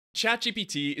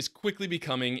ChatGPT is quickly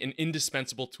becoming an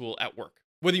indispensable tool at work.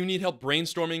 Whether you need help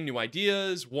brainstorming new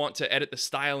ideas, want to edit the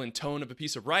style and tone of a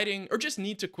piece of writing, or just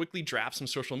need to quickly draft some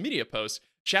social media posts,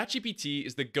 ChatGPT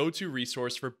is the go-to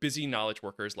resource for busy knowledge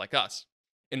workers like us.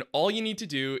 And all you need to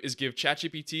do is give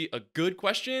ChatGPT a good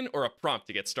question or a prompt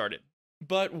to get started.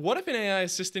 But what if an AI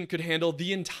assistant could handle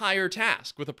the entire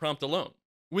task with a prompt alone?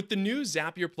 With the new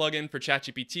Zapier plugin for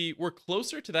ChatGPT, we're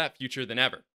closer to that future than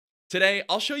ever. Today,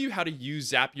 I'll show you how to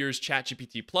use Zapier's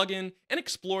ChatGPT plugin and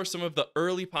explore some of the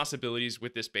early possibilities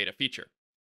with this beta feature.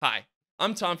 Hi,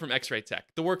 I'm Tom from XRay.tech,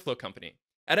 the workflow company.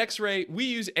 At XRay, we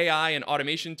use AI and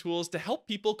automation tools to help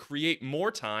people create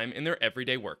more time in their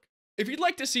everyday work. If you'd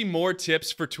like to see more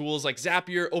tips for tools like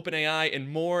Zapier, OpenAI,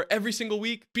 and more every single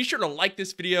week, be sure to like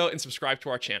this video and subscribe to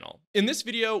our channel. In this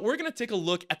video, we're going to take a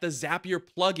look at the Zapier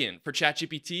plugin for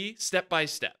ChatGPT step by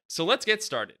step. So let's get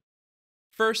started.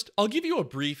 First, I'll give you a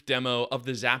brief demo of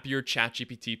the Zapier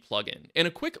ChatGPT plugin and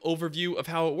a quick overview of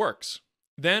how it works.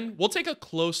 Then, we'll take a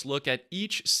close look at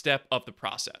each step of the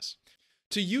process.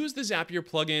 To use the Zapier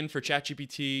plugin for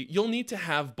ChatGPT, you'll need to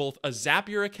have both a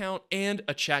Zapier account and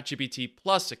a ChatGPT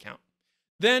Plus account.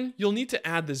 Then, you'll need to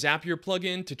add the Zapier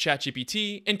plugin to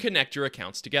ChatGPT and connect your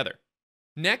accounts together.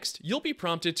 Next, you'll be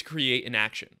prompted to create an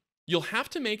action. You'll have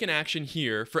to make an action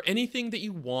here for anything that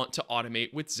you want to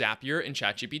automate with Zapier and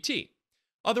ChatGPT.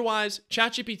 Otherwise,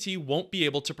 ChatGPT won't be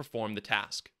able to perform the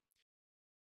task.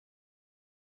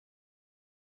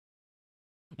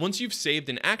 Once you've saved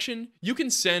an action, you can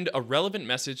send a relevant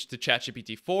message to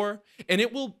ChatGPT-4, and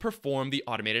it will perform the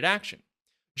automated action.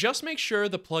 Just make sure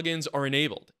the plugins are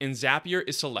enabled and Zapier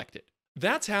is selected.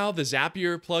 That's how the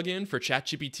Zapier plugin for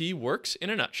ChatGPT works in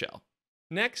a nutshell.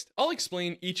 Next, I'll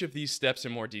explain each of these steps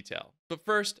in more detail. But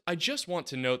first, I just want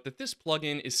to note that this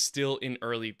plugin is still in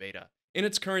early beta. In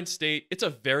its current state, it's a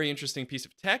very interesting piece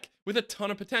of tech with a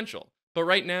ton of potential. But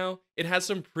right now, it has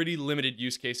some pretty limited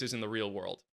use cases in the real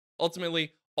world.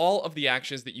 Ultimately, all of the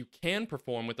actions that you can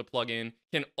perform with the plugin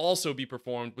can also be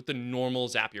performed with the normal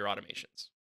Zapier automations.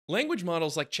 Language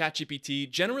models like ChatGPT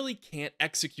generally can't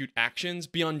execute actions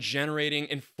beyond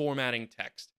generating and formatting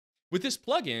text. With this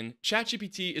plugin,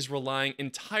 ChatGPT is relying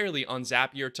entirely on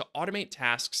Zapier to automate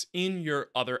tasks in your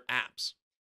other apps.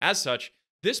 As such,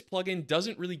 this plugin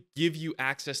doesn't really give you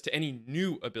access to any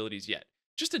new abilities yet,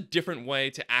 just a different way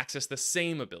to access the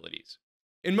same abilities.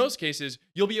 In most cases,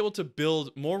 you'll be able to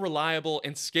build more reliable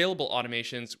and scalable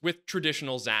automations with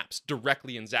traditional Zaps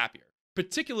directly in Zapier,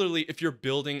 particularly if you're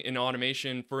building an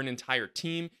automation for an entire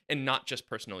team and not just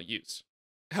personal use.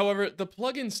 However, the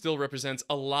plugin still represents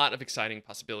a lot of exciting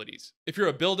possibilities. If you're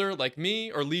a builder like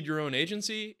me or lead your own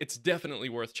agency, it's definitely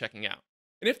worth checking out.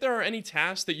 And if there are any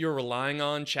tasks that you're relying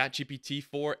on ChatGPT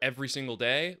for every single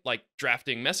day, like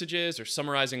drafting messages or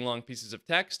summarizing long pieces of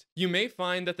text, you may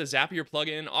find that the Zapier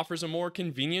plugin offers a more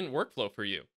convenient workflow for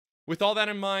you. With all that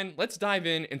in mind, let's dive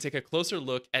in and take a closer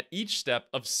look at each step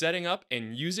of setting up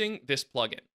and using this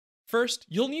plugin. First,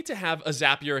 you'll need to have a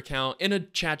Zapier account and a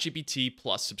ChatGPT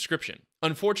Plus subscription.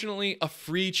 Unfortunately, a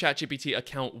free ChatGPT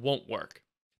account won't work.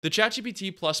 The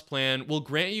ChatGPT Plus plan will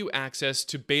grant you access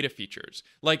to beta features,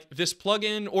 like this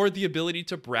plugin or the ability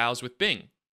to browse with Bing.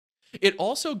 It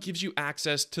also gives you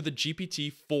access to the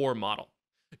GPT-4 model.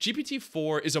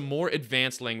 GPT-4 is a more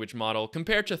advanced language model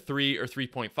compared to 3 or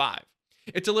 3.5.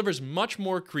 It delivers much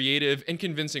more creative and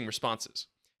convincing responses.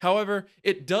 However,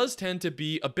 it does tend to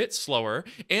be a bit slower,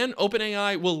 and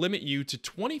OpenAI will limit you to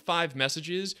 25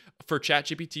 messages for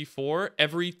ChatGPT-4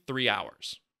 every 3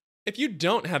 hours. If you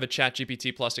don't have a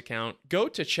ChatGPT Plus account, go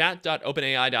to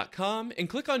chat.openai.com and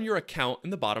click on your account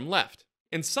in the bottom left,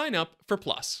 and sign up for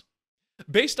Plus.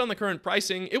 Based on the current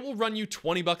pricing, it will run you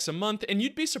 $20 a month, and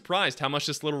you'd be surprised how much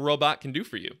this little robot can do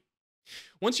for you.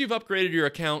 Once you've upgraded your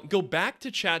account, go back to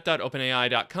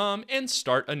chat.openai.com and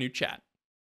start a new chat.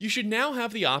 You should now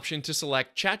have the option to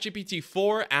select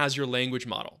ChatGPT-4 as your language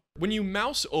model. When you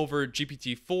mouse over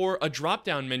GPT-4, a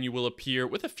drop-down menu will appear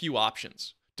with a few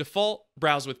options: Default,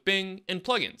 Browse with Bing, and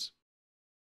Plugins.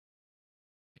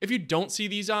 If you don't see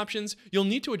these options, you'll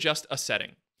need to adjust a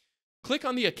setting. Click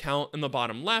on the account in the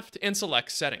bottom left and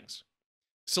select Settings.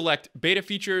 Select Beta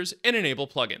Features and enable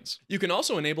Plugins. You can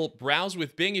also enable Browse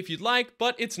with Bing if you'd like,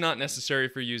 but it's not necessary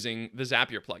for using the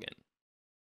Zapier plugin.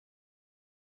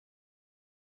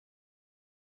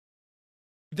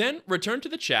 Then return to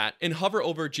the chat and hover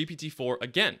over GPT-4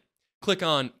 again. Click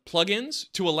on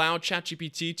Plugins to allow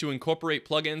ChatGPT to incorporate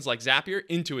plugins like Zapier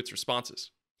into its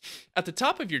responses. At the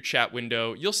top of your chat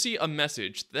window, you'll see a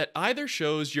message that either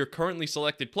shows your currently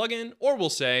selected plugin or will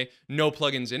say "No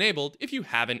plugins enabled" if you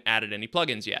haven't added any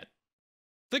plugins yet.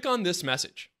 Click on this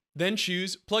message, then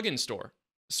choose Plugin Store.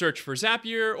 search for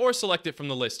Zapier, or select it from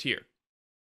the list here.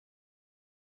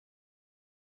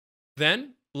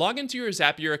 Then, log into your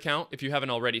Zapier account if you haven't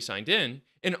already signed in,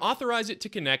 and authorize it to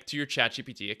connect to your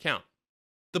ChatGPT account.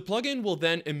 The plugin will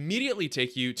then immediately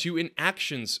take you to an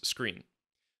Actions screen.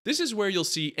 This is where you'll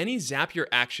see any Zapier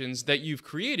actions that you've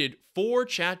created for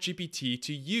ChatGPT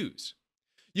to use.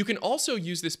 You can also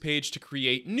use this page to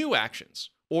create new actions,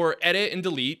 or edit and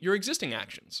delete your existing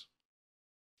actions.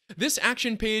 This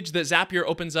action page that Zapier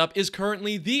opens up is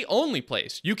currently the only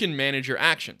place you can manage your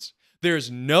actions. There's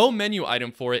no menu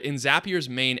item for it in Zapier's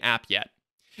main app yet.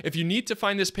 If you need to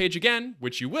find this page again,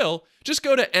 which you will, just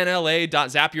go to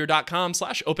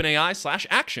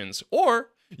nla.zapier.com/openai/actions,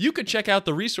 or you could check out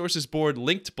the resources board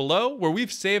linked below where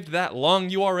we've saved that long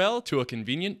URL to a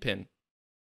convenient pin.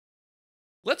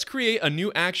 Let's create a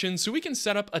new action so we can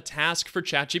set up a task for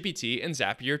ChatGPT and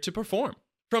Zapier to perform.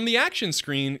 From the action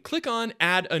screen, click on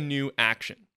Add a New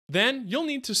Action. Then you'll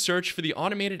need to search for the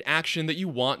automated action that you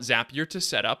want Zapier to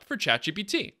set up for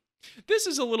ChatGPT. This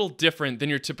is a little different than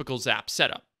your typical Zap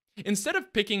setup. Instead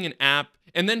of picking an app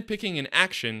and then picking an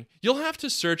action, you'll have to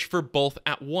search for both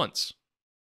at once.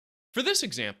 For this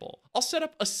example, I'll set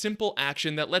up a simple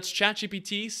action that lets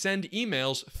ChatGPT send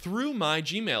emails through my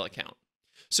Gmail account.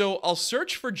 So I'll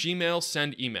search for Gmail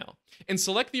send email and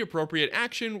select the appropriate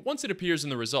action once it appears in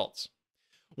the results.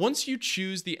 Once you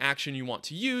choose the action you want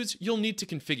to use, you'll need to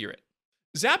configure it.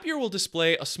 Zapier will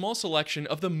display a small selection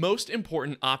of the most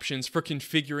important options for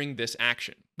configuring this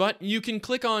action, but you can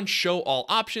click on Show All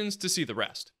Options to see the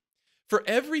rest. For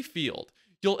every field,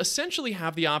 you'll essentially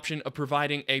have the option of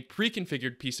providing a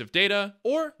pre-configured piece of data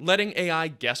or letting AI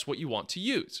guess what you want to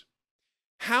use.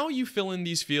 How you fill in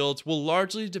these fields will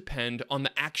largely depend on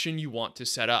the action you want to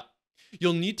set up.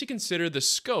 You'll need to consider the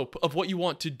scope of what you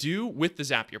want to do with the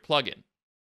Zapier plugin.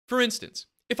 For instance,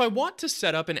 if I want to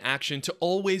set up an action to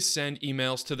always send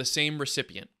emails to the same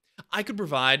recipient, I could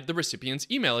provide the recipient's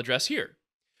email address here.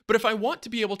 But if I want to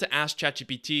be able to ask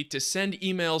ChatGPT to send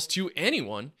emails to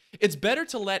anyone, it's better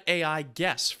to let AI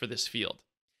guess for this field.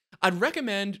 I'd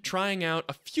recommend trying out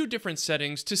a few different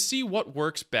settings to see what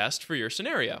works best for your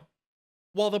scenario.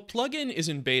 While the plugin is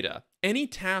in beta, any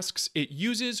tasks it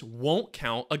uses won't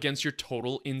count against your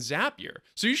total in Zapier,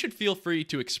 so you should feel free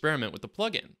to experiment with the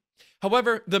plugin.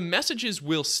 However, the messages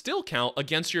will still count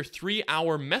against your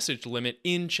 3-hour message limit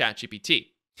in ChatGPT.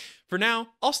 For now,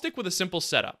 I'll stick with a simple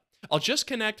setup. I'll just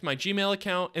connect my Gmail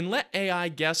account and let AI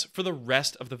guess for the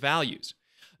rest of the values.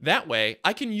 That way,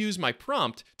 I can use my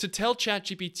prompt to tell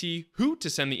ChatGPT who to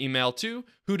send the email to,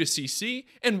 who to CC,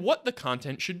 and what the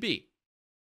content should be.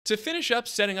 To finish up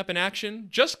setting up an action,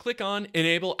 just click on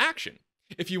Enable Action.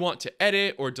 If you want to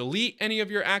edit or delete any of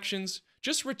your actions,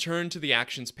 just return to the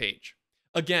Actions page.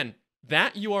 Again,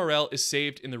 that URL is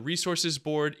saved in the resources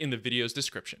board in the video's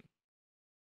description.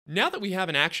 Now that we have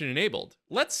an action enabled,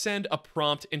 let's send a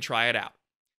prompt and try it out.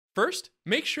 First,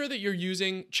 make sure that you're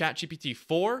using ChatGPT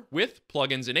 4 with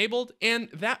plugins enabled and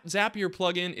that Zapier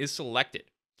plugin is selected.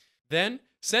 Then,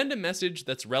 send a message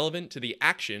that's relevant to the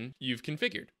action you've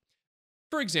configured.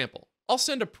 For example, I'll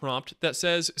send a prompt that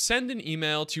says, send an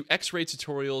email to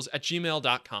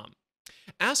xray.tutorials@gmail.com.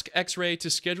 Ask XRay to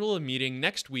schedule a meeting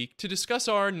next week to discuss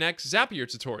our next Zapier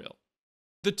tutorial.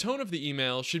 The tone of the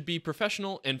email should be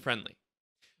professional and friendly.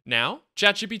 Now,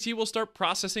 ChatGPT will start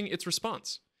processing its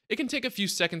response. It can take a few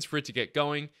seconds for it to get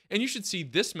going, and you should see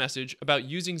this message about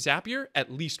using Zapier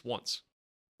at least once.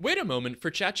 Wait a moment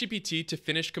for ChatGPT to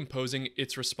finish composing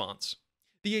its response.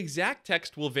 The exact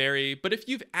text will vary, but if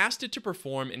you've asked it to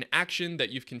perform an action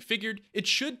that you've configured, it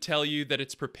should tell you that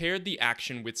it's prepared the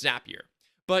action with Zapier.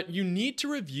 But you need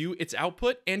to review its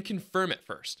output and confirm it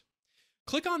first.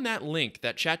 Click on that link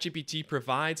that ChatGPT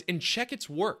provides and check its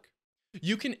work.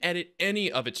 You can edit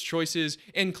any of its choices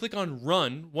and click on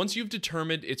Run once you've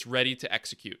determined it's ready to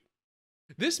execute.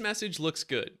 This message looks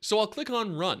good, so I'll click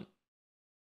on Run.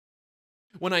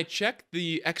 When I check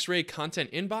the XRay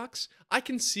content inbox, I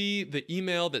can see the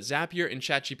email that Zapier and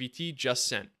ChatGPT just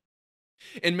sent.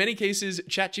 In many cases,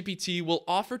 ChatGPT will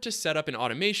offer to set up an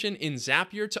automation in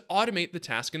Zapier to automate the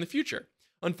task in the future.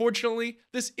 Unfortunately,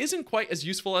 this isn't quite as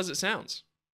useful as it sounds.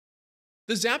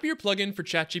 The Zapier plugin for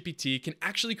ChatGPT can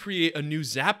actually create a new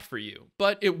Zap for you,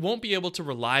 but it won't be able to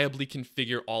reliably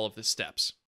configure all of the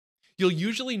steps. You'll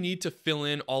usually need to fill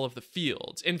in all of the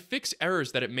fields and fix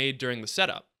errors that it made during the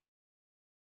setup.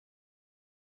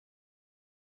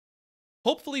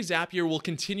 Hopefully, Zapier will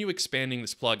continue expanding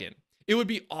this plugin. It would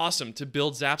be awesome to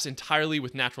build Zaps entirely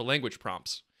with natural language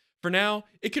prompts. For now,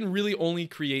 it can really only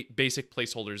create basic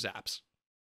placeholder Zaps.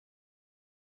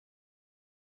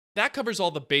 That covers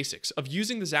all the basics of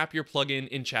using the Zapier plugin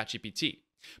in ChatGPT.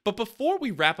 But before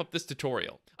we wrap up this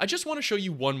tutorial, I just want to show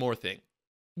you one more thing.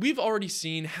 We've already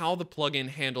seen how the plugin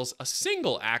handles a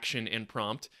single action and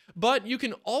prompt, but you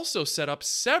can also set up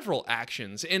several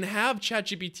actions and have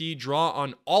ChatGPT draw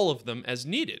on all of them as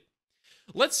needed.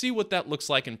 Let's see what that looks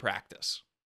like in practice.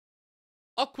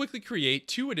 I'll quickly create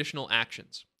 2 additional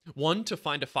actions. One to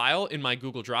find a file in my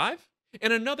Google Drive,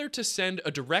 and another to send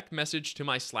a direct message to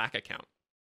my Slack account.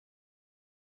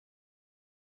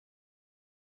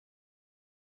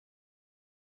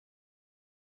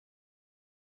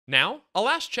 Now, I'll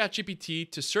ask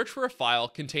ChatGPT to search for a file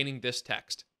containing this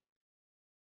text.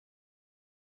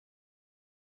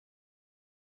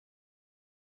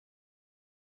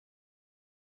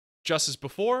 Just as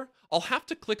before, I'll have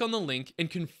to click on the link and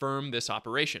confirm this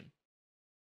operation.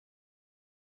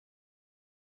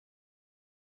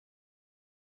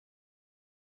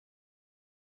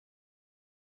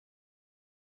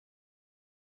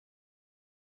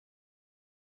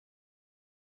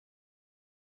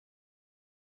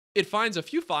 It finds a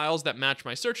few files that match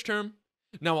my search term.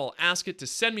 Now I'll ask it to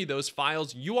send me those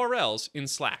files' URLs in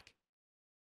Slack.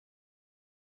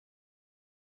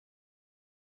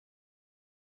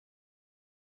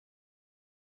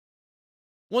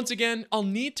 Once again, I'll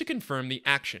need to confirm the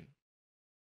action.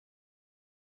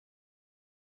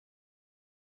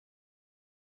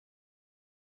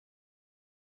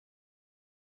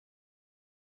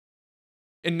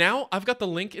 And now I've got the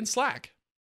link in Slack.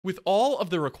 With all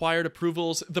of the required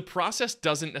approvals, the process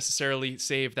doesn't necessarily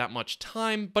save that much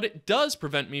time, but it does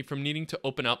prevent me from needing to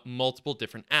open up multiple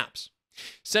different apps.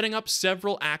 Setting up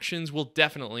several actions will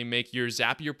definitely make your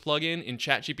Zapier plugin in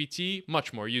ChatGPT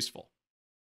much more useful.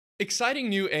 Exciting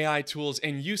new AI tools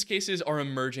and use cases are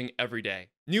emerging every day.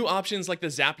 New options like the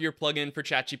Zapier plugin for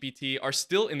ChatGPT are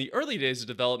still in the early days of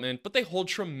development, but they hold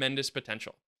tremendous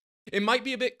potential. It might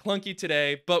be a bit clunky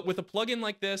today, but with a plugin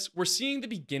like this, we're seeing the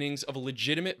beginnings of a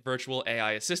legitimate virtual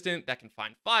AI assistant that can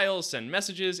find files, send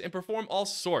messages, and perform all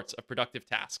sorts of productive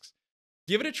tasks.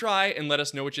 Give it a try and let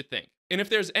us know what you think. And if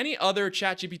there's any other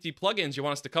ChatGPT plugins you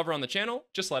want us to cover on the channel,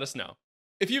 just let us know.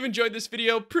 If you've enjoyed this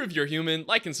video, prove you're human,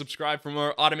 like and subscribe for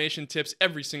more automation tips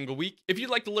every single week. If you'd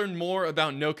like to learn more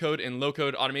about no-code and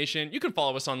low-code automation, you can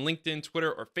follow us on LinkedIn,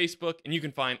 Twitter, or Facebook, and you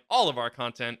can find all of our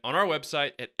content on our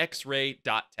website at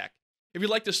xray.tech. If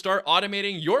you'd like to start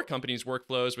automating your company's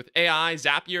workflows with AI,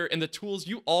 Zapier, and the tools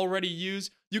you already use,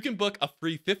 you can book a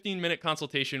free 15-minute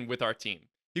consultation with our team.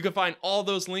 You can find all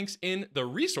those links in the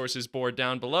resources board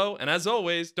down below, and as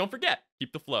always, don't forget,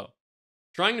 keep the flow.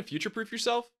 Trying to future-proof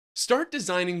yourself? Start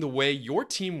designing the way your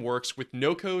team works with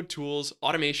no-code tools,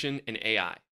 automation, and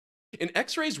AI. In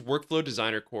XRay's Workflow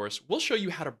Designer course, we'll show you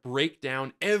how to break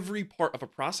down every part of a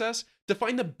process to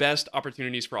find the best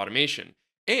opportunities for automation,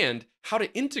 and how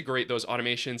to integrate those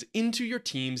automations into your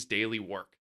team's daily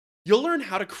work. You'll learn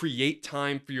how to create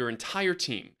time for your entire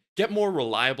team, get more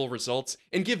reliable results,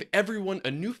 and give everyone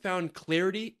a newfound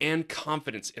clarity and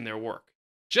confidence in their work.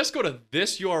 Just go to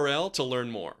this URL to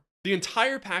learn more. The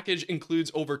entire package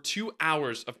includes over 2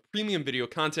 hours of premium video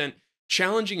content,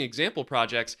 challenging example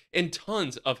projects, and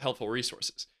tons of helpful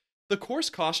resources. The course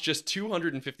costs just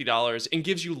 $250 and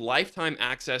gives you lifetime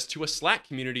access to a Slack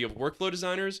community of workflow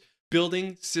designers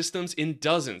building systems in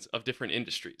dozens of different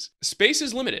industries. Space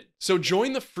is limited, so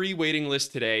join the free waiting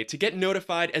list today to get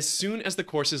notified as soon as the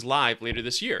course is live later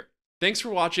this year. Thanks for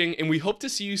watching, and we hope to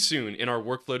see you soon in our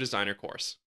Workflow Designer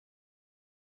course.